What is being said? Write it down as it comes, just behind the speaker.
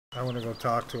I want to go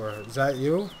talk to her. Is that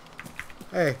you?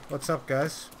 Hey, what's up,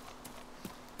 guys?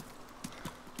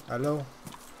 Hello?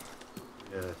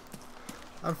 Yeah.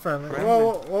 I'm friendly. Whoa,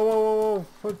 whoa, whoa, whoa, whoa.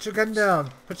 Put your gun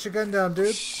down. Put your gun down,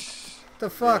 dude. What the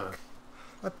fuck? Yeah.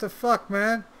 What the fuck,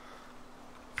 man?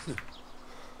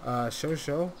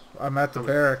 Show. I'm at the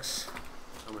barracks.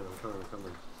 I'm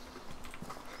coming.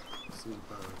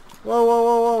 Whoa, whoa,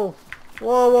 whoa, whoa.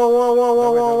 Whoa, whoa, whoa, whoa,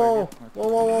 whoa, whoa, whoa. Whoa,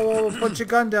 whoa, whoa, whoa. Put your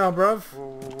gun down, bruv.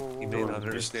 You may not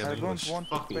understand English. I don't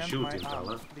want to shoot you,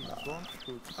 fella.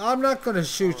 I'm not gonna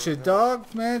shoot you,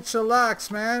 dog. Man,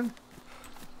 chillax, man.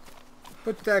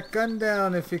 Put that gun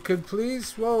down if you could,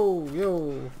 please. Whoa,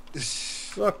 yo.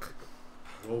 Look.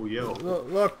 Whoa, yo.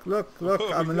 Look.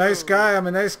 I'm a nice guy.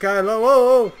 Whoa,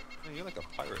 whoa. You're like a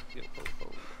pirate.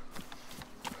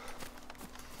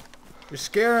 You're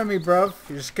scaring me, bruv.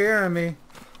 You're scaring me.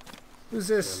 Who's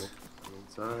this?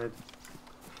 Inside.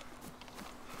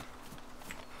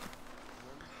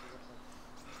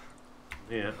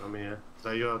 I'm here. Is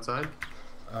that you outside?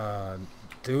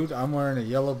 Dude, I'm wearing a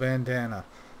yellow bandana.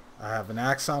 I have an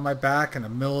axe on my back and a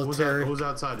military... Who's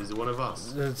outside? Is it one of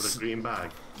us? With a green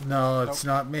bag? No, it's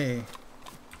not me.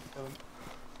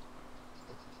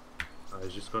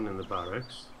 He's just gone in the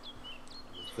barracks.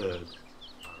 The third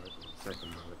barrack, the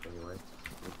second barrack anyway.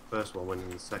 The first one went in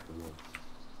the second one.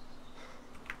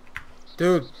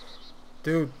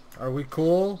 Dude, are we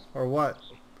cool or what?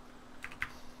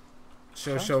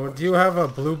 Show. Do you have a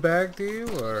blue bag, do you,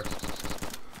 or?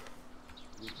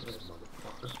 Did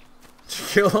you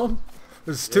kill him?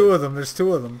 There's two of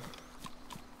them.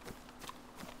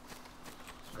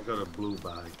 I got a blue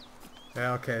bag.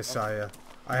 Yeah, okay, I saw ya.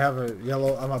 I have a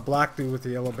yellow. I'm a black dude with a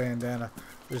yellow bandana.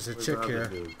 There's a chick here.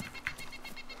 Dude?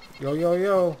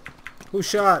 Yo. Who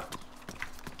shot?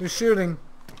 Who's shooting?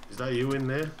 Is that you in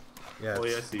there? Yeah. Oh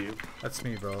yeah, I see you. That's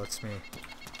me, bro. That's me.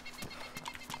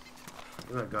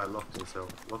 That guy locked himself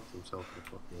in the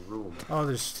fucking room. Oh,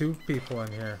 there's two people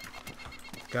in here.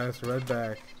 Guy with the red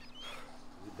bag.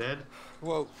 You dead?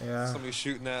 Whoa. Yeah. Somebody's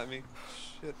shooting at me.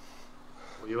 Shit.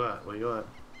 Where you at?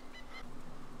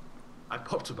 I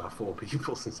popped about 4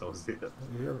 people since I was there.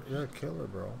 You're a killer,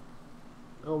 bro.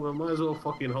 No, but I might as well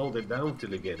fucking hold it down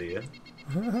till they get here.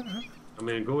 I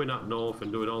mean, going up north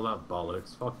and doing all that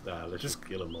bollocks, fuck that, let's just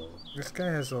kill them all. This guy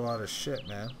has a lot of shit,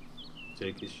 man.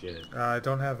 Take his shit. I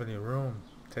don't have any room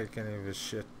to take any of his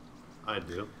shit. I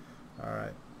do.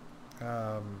 Alright.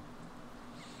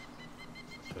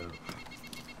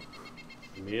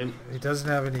 Me in? He doesn't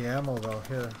have any ammo though.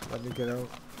 Here, let me get out.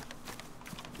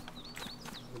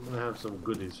 I'm gonna have some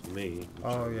goodies for me.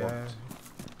 Oh yeah.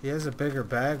 He has a bigger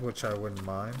bag, which I wouldn't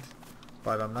mind.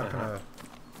 But I'm not gonna...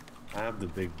 I have the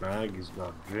big bag. He's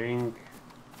got drink.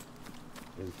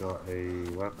 He's got a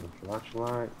weapon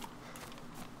flashlight.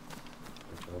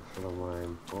 Which I'll put on my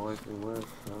boy thing with.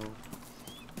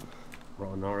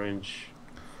 Rotten orange.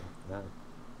 That.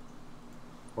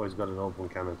 Oh, he's got an open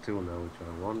can of tuna, which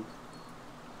I want.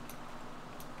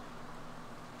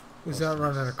 Who's that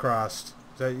running across?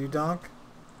 Is that you, Donk?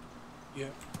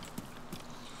 Yeah.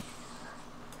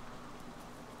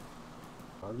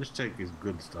 I'll just take his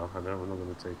good stuff. I'm not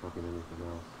going to take fucking anything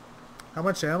else. How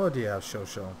much ammo do you have, Show?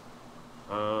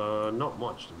 Not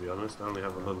much, to be honest. I only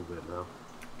have a little bit now.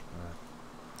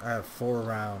 I have 4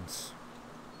 rounds.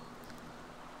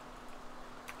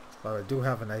 But I do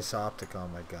have a nice optic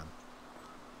on my gun.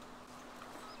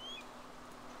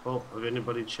 Oh, have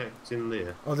anybody checked in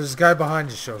there? Oh, there's a guy behind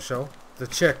you, Show. The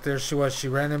chick, there she was. She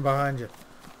ran in behind you.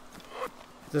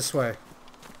 This way.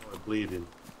 Oh, I'm bleeding.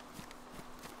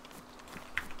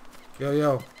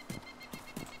 Yo.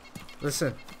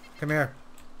 Listen. Come here.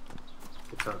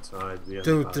 It's outside.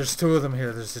 Dude, there's 2 of them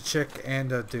here. There's a chick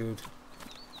and a dude.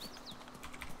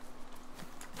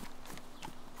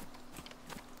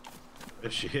 There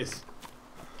she is.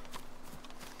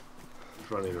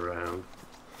 She's running around.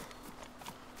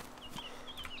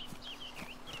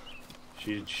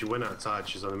 She went outside.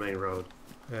 She's on the main road.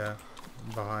 Yeah,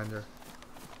 I'm behind her.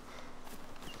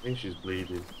 I think she's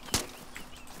bleeding.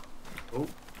 Oh,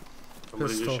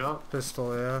 somebody just shot.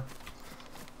 Pistol, yeah.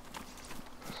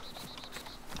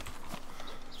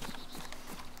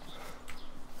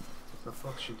 What the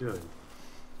fuck's she doing?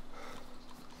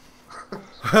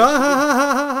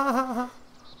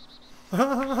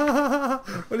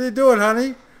 What are you doing,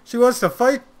 honey? She wants to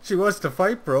fight. She wants to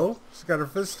fight, bro. She's got her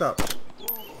fist up.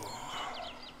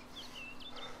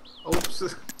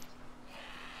 Oops.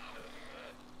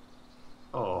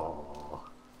 Oh.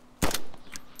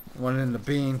 One in the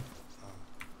bean.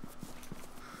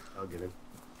 I'll get him.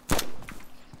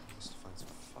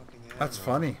 That's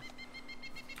funny.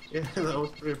 Yeah, that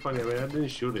was pretty funny. I mean, I didn't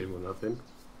shoot him or nothing.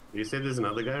 You said there's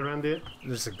another guy around here?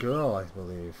 There's a girl, I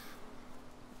believe.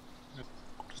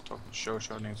 Just talking Show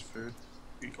needs food.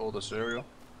 Eat all the cereal.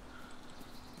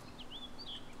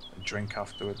 And drink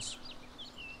afterwards.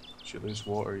 She lose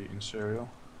water eating cereal.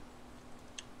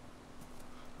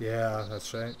 Yeah,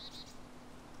 that's right.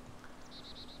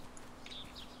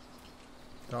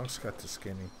 Dog's got the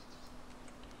skinny.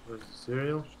 Where's the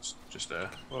cereal? Just there.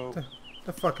 Whoa.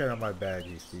 The fuck out of my bag,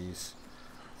 you thieves.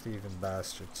 Thieving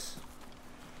bastards.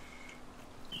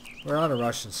 We're on a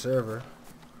Russian server.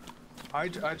 I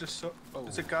just saw. Oh.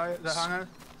 There's a guy at the hangar.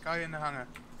 Guy in the hangar.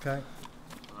 Okay.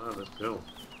 Ah, let's go.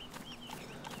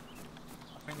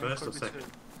 I think there First could or be second? two.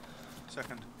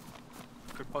 Second.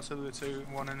 Could possibly be two,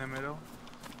 one in the middle.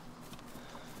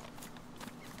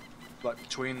 Like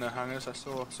between the hangars, I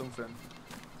saw something.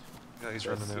 Yeah, he's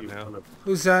running out now.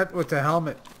 Who's that with the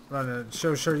helmet running?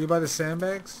 Show, you by the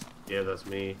sandbags? Yeah, that's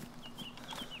me.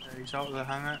 Yeah, he's out of the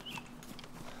hangar.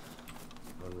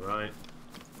 Alright.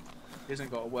 He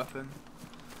hasn't got a weapon.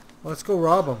 Let's go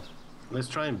rob him. Let's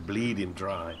try and bleed him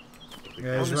dry.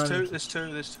 Yeah, Oh, he's there's running. two. There's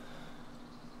two. There's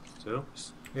Two?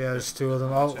 Yeah, there's two of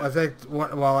them. Oh, I think.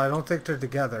 Well, I don't think they're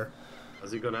together.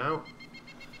 Has he gone out?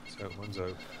 So one's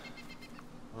out.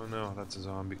 Oh no, that's a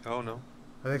zombie. Oh no.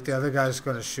 I think the other guy's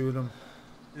gonna shoot him.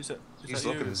 Who's it? He's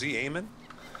looking. Is he aiming?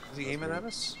 Is he aiming at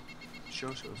us?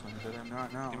 Show's on the him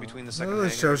right now. In between the second Oh,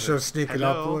 hangar Show and sneaking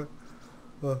Hello?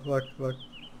 up. Look.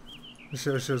 The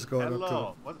Show's going up to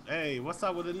Hello. Hey, what's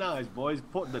up with the knives, boys?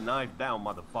 Put the knife down,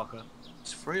 motherfucker.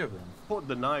 It's three of them. Put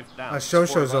the knife down.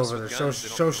 Show's four of us over there. with guns, they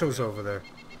don't Show's know. over there.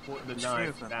 Put the There's three of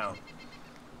knife them. down.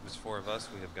 There's four of us.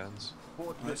 We have guns.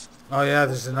 Put the... Oh yeah,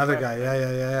 there's another guy.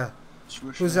 Yeah.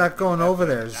 Who's that going over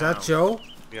there? Is that Joe?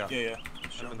 Yeah. Yeah.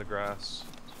 I'm in the grass.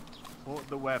 Put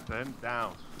the weapon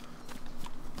down.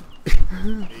 There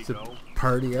you It's a go.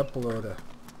 party up, Balota.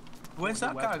 Where's Put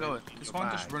that the guy weapon going? in This your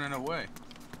one just bag. running away.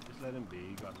 Just let him be.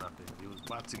 He got nothing. He was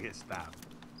about to get stabbed.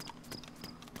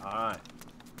 Alright.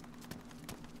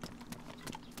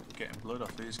 Getting blood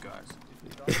off these guys.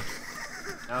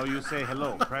 Now you say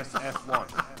hello. Press F1.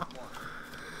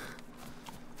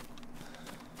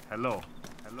 Hello.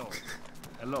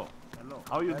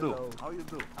 How you do?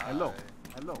 Hello.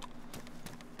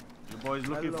 You boys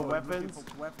looking for weapons?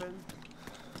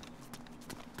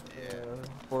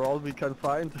 For all we can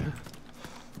find.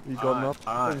 We got nothing.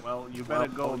 Alright. Well, you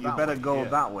better go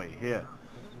that way. Here.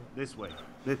 This way.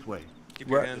 Keep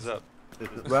your hands up.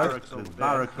 There's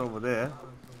barracks over there.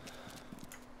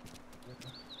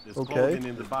 There's Okay. clothing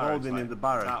in the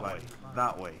barracks, like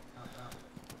that way.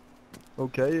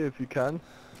 Okay, if you can.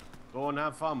 Go and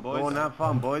have fun,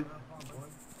 boys.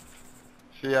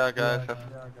 See ya, guys.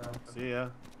 See ya.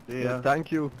 Yeah,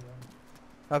 thank you.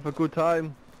 Have a good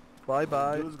time. Bye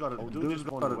bye. Dude's got a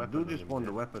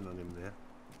weapon on him there.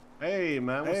 Hey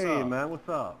man, what's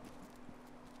up?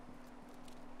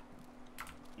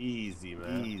 Easy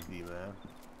man.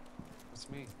 That's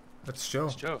me. That's Joe.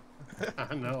 It's Joe.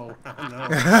 I know.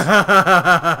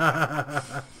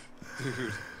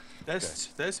 Dude. There's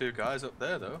two guys up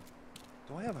there though.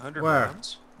 Do I have 100 Where?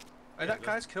 rounds? Hey, that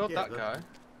guy's killed that guy. And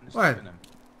he's When? leaving him.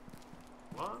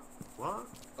 What?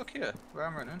 Look here, where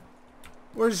I'm running.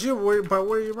 Where's you? Where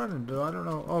are you running, dude? I don't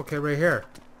know. Okay, right here.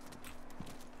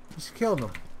 He's killed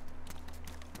him.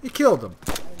 He killed him.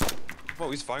 Oh,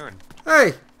 he's firing.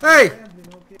 Hey!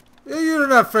 You're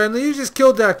not friendly. You just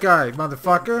killed that guy,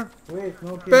 motherfucker.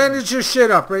 Bandage your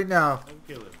shit up right now.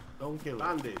 Don't kill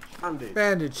it.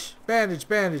 Bandage.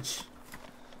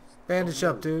 Bandage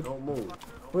up, dude. Don't move.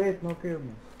 Wait, no kill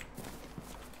me.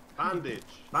 Bandage.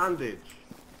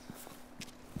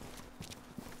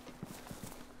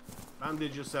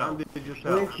 Bandage yourself.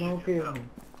 Wait, no kill me.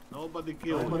 Nobody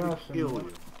kill I'm you.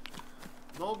 Russian.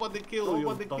 Nobody kill you,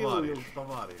 Tavares.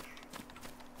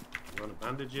 You want to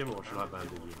bandage him or should I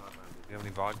bandage you? Do you have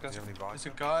any vodka? There's a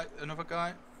guy, another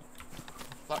guy.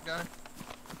 Black guy.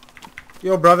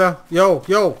 Yo, brother. Yo,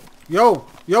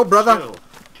 brother.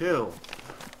 Chill.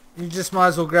 You just might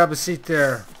as well grab a seat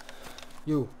there.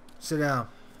 You, sit down,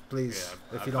 please,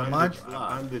 if you don't mind.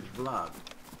 Bandage blood.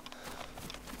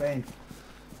 Thanks.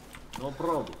 No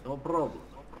problem.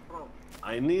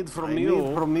 I need from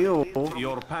you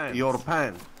your pants.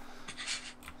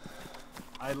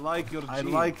 I like your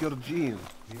jeans.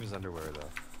 He was underwear though.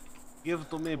 Give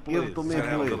to me, please. He's gotta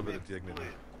have a little bit of dignity.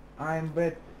 I'm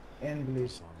bad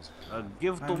English.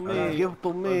 Give to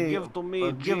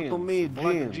me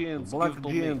jeans. Black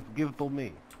jeans. Give to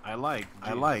me. I like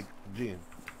jeans.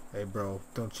 Hey, bro,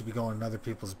 don't you be going in other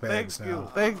people's bags now.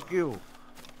 Thank you.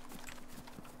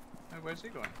 Hey, where's he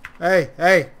going?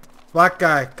 Hey, black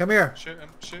guy, come here. Shoot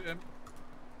him.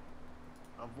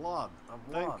 A vlog.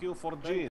 Thank you for jeans.